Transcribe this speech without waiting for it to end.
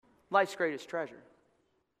life's greatest treasure.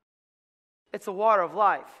 It's the water of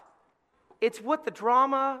life. It's what the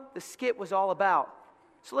drama, the skit was all about.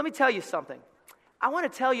 So let me tell you something. I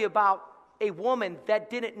want to tell you about a woman that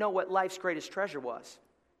didn't know what life's greatest treasure was.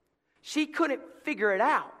 She couldn't figure it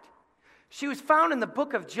out. She was found in the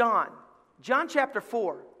book of John chapter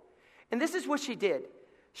 4. And this is what she did.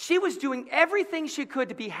 She was doing everything she could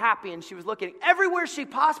to be happy, and she was looking everywhere she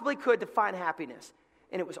possibly could to find happiness.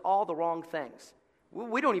 And it was all the wrong things.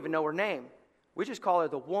 We don't even know her name. We just call her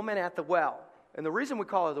the woman at the well. And the reason we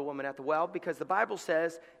call her the woman at the well, because the Bible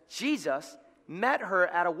says Jesus met her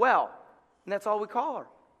at a well. And that's all we call her,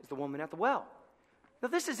 is the woman at the well. Now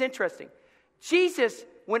this is interesting. Jesus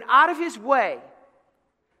went out of his way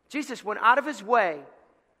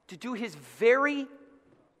to do his very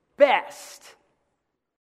best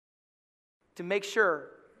to make sure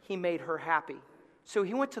he made her happy. So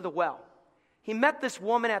he went to the well. He met this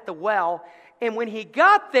woman at the well, and when he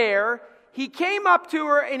got there, he came up to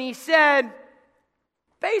her and he said,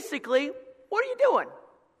 basically, what are you doing?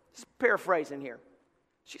 Just paraphrasing here.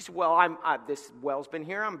 She said, well, this well's been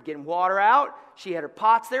here. I'm getting water out. She had her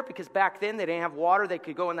pots there because back then they didn't have water. They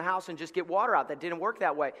could go in the house and just get water out. That didn't work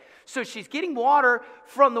that way. So she's getting water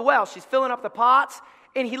from the well. She's filling up the pots.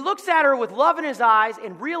 And he looks at her with love in his eyes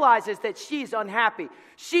and realizes that she's unhappy.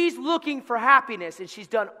 She's looking for happiness, and she's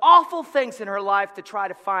done awful things in her life to try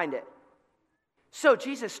to find it. So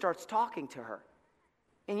Jesus starts talking to her.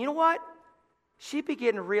 And you know what? She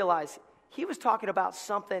began to realize he was talking about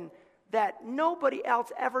something that nobody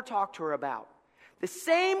else ever talked to her about. The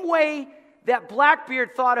same way that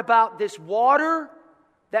Blackbeard thought about this water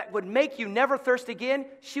that would make you never thirst again,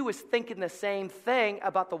 she was thinking the same thing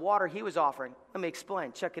about the water he was offering. Let me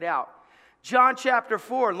explain. Check it out. John chapter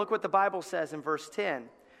 4, and look what the Bible says in verse 10.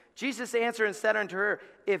 Jesus answered and said unto her,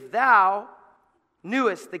 if thou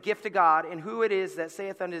knewest the gift of God, and who it is that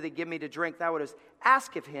saith unto thee, give me to drink, thou wouldest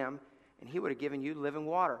ask of him, and he would have given you living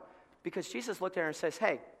water. Because Jesus looked at her and says,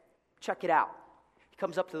 hey, check it out. He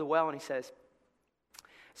comes up to the well and he says,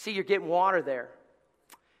 see, you're getting water there.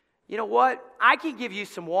 You know what? I can give you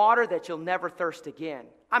some water that you'll never thirst again.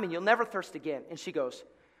 I mean, you'll never thirst again. And she goes,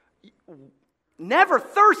 never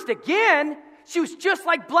thirst again? She was just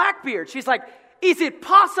like Blackbeard. She's like, is it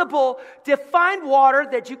possible to find water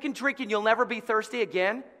that you can drink and you'll never be thirsty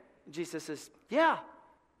again? And Jesus says, yeah.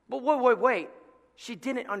 But wait. She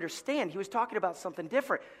didn't understand. He was talking about something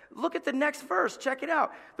different. Look at the next verse. Check it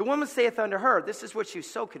out. The woman saith unto her, this is what she was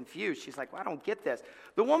so confused. She's like, well, I don't get this.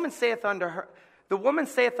 The woman saith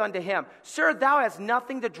unto him, sir, thou hast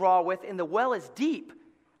nothing to draw with, and the well is deep.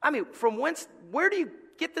 I mean, where do you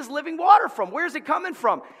get this living water from? Where's it coming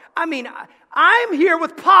from? I mean, I'm here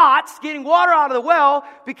with pots getting water out of the well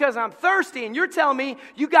because I'm thirsty, and you're telling me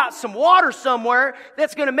you got some water somewhere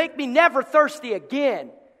that's going to make me never thirsty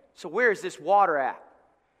again. So where is this water at?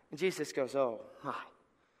 And Jesus goes, oh, hi.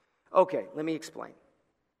 Okay, let me explain.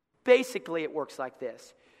 Basically, it works like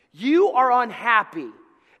this. You are unhappy,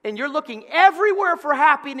 and you're looking everywhere for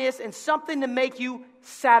happiness and something to make you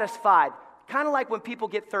satisfied. Kind of like when people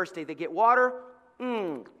get thirsty. They get water,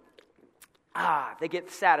 they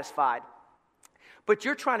get satisfied. But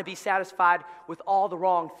you're trying to be satisfied with all the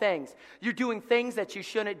wrong things. You're doing things that you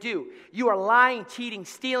shouldn't do. You are lying, cheating,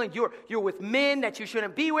 stealing. You're with men that you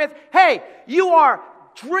shouldn't be with. Hey, you are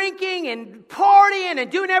drinking and partying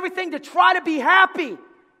and doing everything to try to be happy.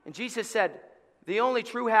 And Jesus said, the only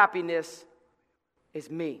true happiness is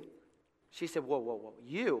me. She said, whoa,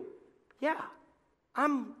 you? Yeah,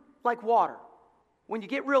 I'm like water. When you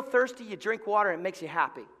get real thirsty, you drink water and it makes you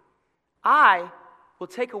happy. I will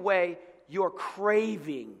take away your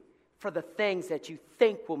craving for the things that you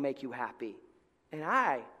think will make you happy, and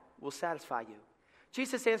I will satisfy you.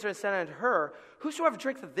 Jesus answered and said unto her, whosoever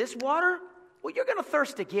drinketh of this water, well, you're going to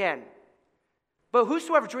thirst again. But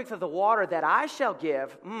whosoever drinketh of the water that I shall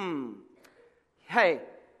give, hey,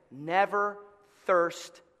 never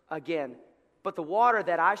thirst again. But the water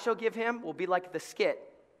that I shall give him will be like the skit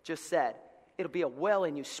just said. It'll be a well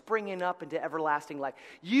in you, springing up into everlasting life.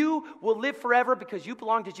 You will live forever because you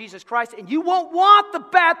belong to Jesus Christ, and you won't want the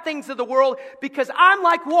bad things of the world because I'm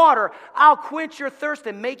like water. I'll quench your thirst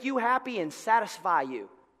and make you happy and satisfy you.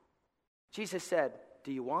 Jesus said,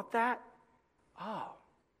 do you want that? Oh,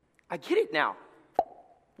 I get it now.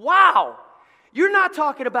 Wow. You're not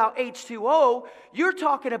talking about H2O. You're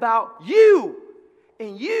talking about you.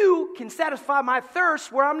 And you can satisfy my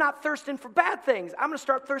thirst where I'm not thirsting for bad things. I'm going to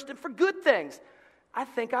start thirsting for good things. I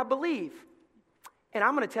think I believe. And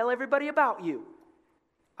I'm going to tell everybody about you.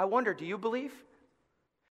 I wonder, do you believe?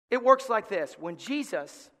 It works like this. When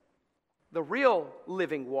Jesus, the real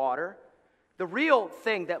living water, The real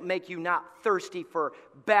thing that make you not thirsty for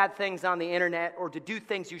bad things on the internet or to do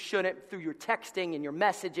things you shouldn't through your texting and your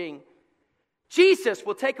messaging. Jesus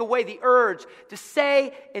will take away the urge to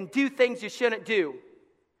say and do things you shouldn't do.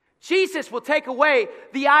 Jesus will take away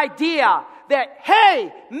the idea that,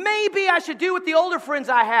 hey, maybe I should do what the older friends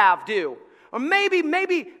I have do. Or maybe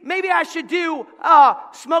I should do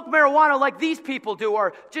smoke marijuana like these people do,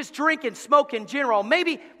 or just drink and smoke in general.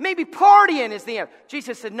 Maybe partying is the end.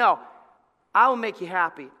 Jesus said, no, I will make you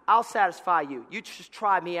happy. I'll satisfy you. You just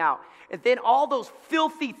try me out. And then all those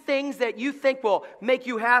filthy things that you think will make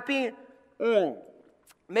you happy,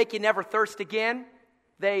 make you never thirst again,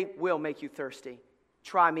 they will make you thirsty.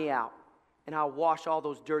 Try me out, and I'll wash all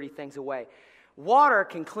those dirty things away. Water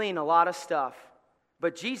can clean a lot of stuff,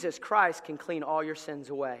 but Jesus Christ can clean all your sins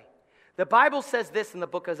away. The Bible says this in the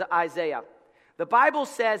book of Isaiah. The Bible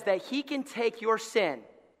says that He can take your sin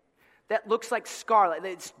that looks like scarlet,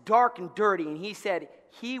 it's dark and dirty, and He said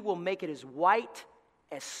He will make it as white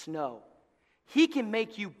as snow. He can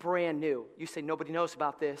make you brand new. You say, nobody knows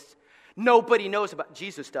about this. Nobody knows about it.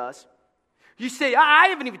 Jesus does. You say, I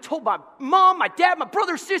haven't even told my mom, my dad, my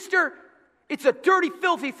brother, sister. It's a dirty,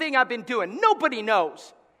 filthy thing I've been doing. Nobody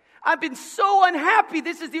knows. I've been so unhappy.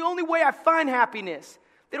 This is the only way I find happiness.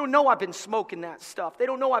 They don't know I've been smoking that stuff. They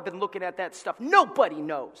don't know I've been looking at that stuff. Nobody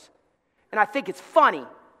knows. And I think it's funny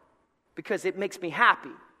because it makes me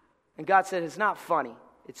happy. And God said it's not funny.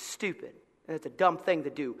 It's stupid. And it's a dumb thing to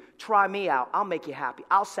do. Try me out. I'll make you happy.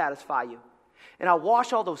 I'll satisfy you. And I'll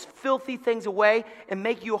wash all those filthy things away and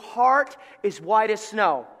make your heart as white as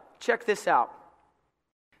snow. Check this out.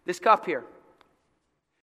 This cup here.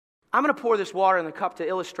 I'm going to pour this water in the cup to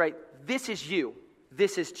illustrate this is you.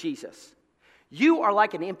 This is Jesus. You are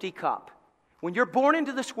like an empty cup. When you're born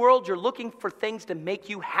into this world, you're looking for things to make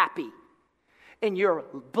you happy. And you're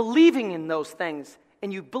believing in those things.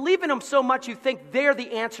 And you believe in them so much you think they're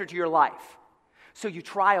the answer to your life. So you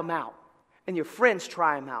try them out. And your friends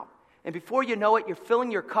try them out. And before you know it, you're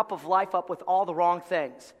filling your cup of life up with all the wrong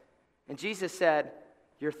things. And Jesus said,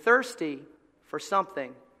 you're thirsty for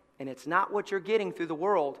something, and it's not what you're getting through the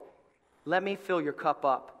world. Let me fill your cup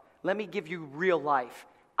up. Let me give you real life.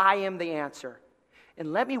 I am the answer.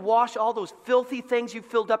 And let me wash all those filthy things you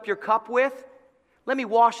filled up your cup with. Let me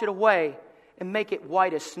wash it away and make it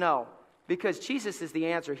white as snow. Because Jesus is the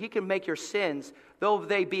answer. He can make your sins, though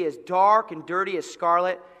they be as dark and dirty as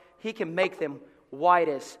scarlet, He can make them white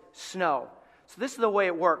as snow. So this is the way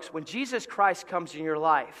it works. When Jesus Christ comes in your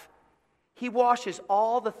life, He washes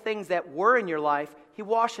all the things that were in your life, He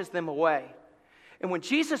washes them away. And when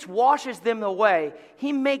Jesus washes them away,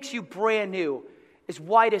 He makes you brand new, as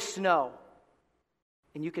white as snow.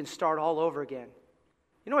 And you can start all over again.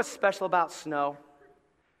 You know what's special about snow?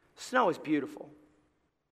 Snow is beautiful.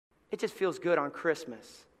 It just feels good on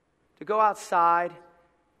Christmas. To go outside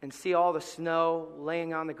and see all the snow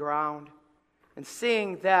laying on the ground, and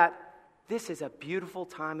seeing that this is a beautiful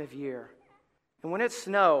time of year. And when it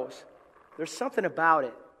snows, there's something about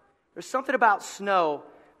it. There's something about snow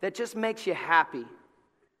that just makes you happy.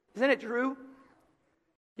 Isn't it true?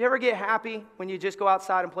 You ever get happy when you just go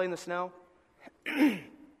outside and play in the snow?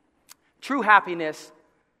 True happiness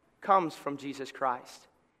comes from Jesus Christ.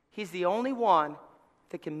 He's the only one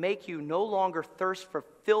that can make you no longer thirst for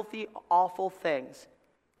filthy, awful things.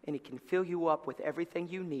 And He can fill you up with everything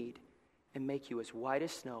you need and make you as white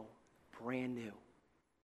as snow, brand new.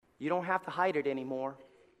 You don't have to hide it anymore.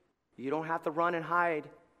 You don't have to run and hide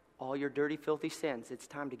all your dirty, filthy sins. It's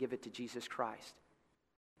time to give it to Jesus Christ.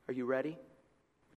 Are you ready?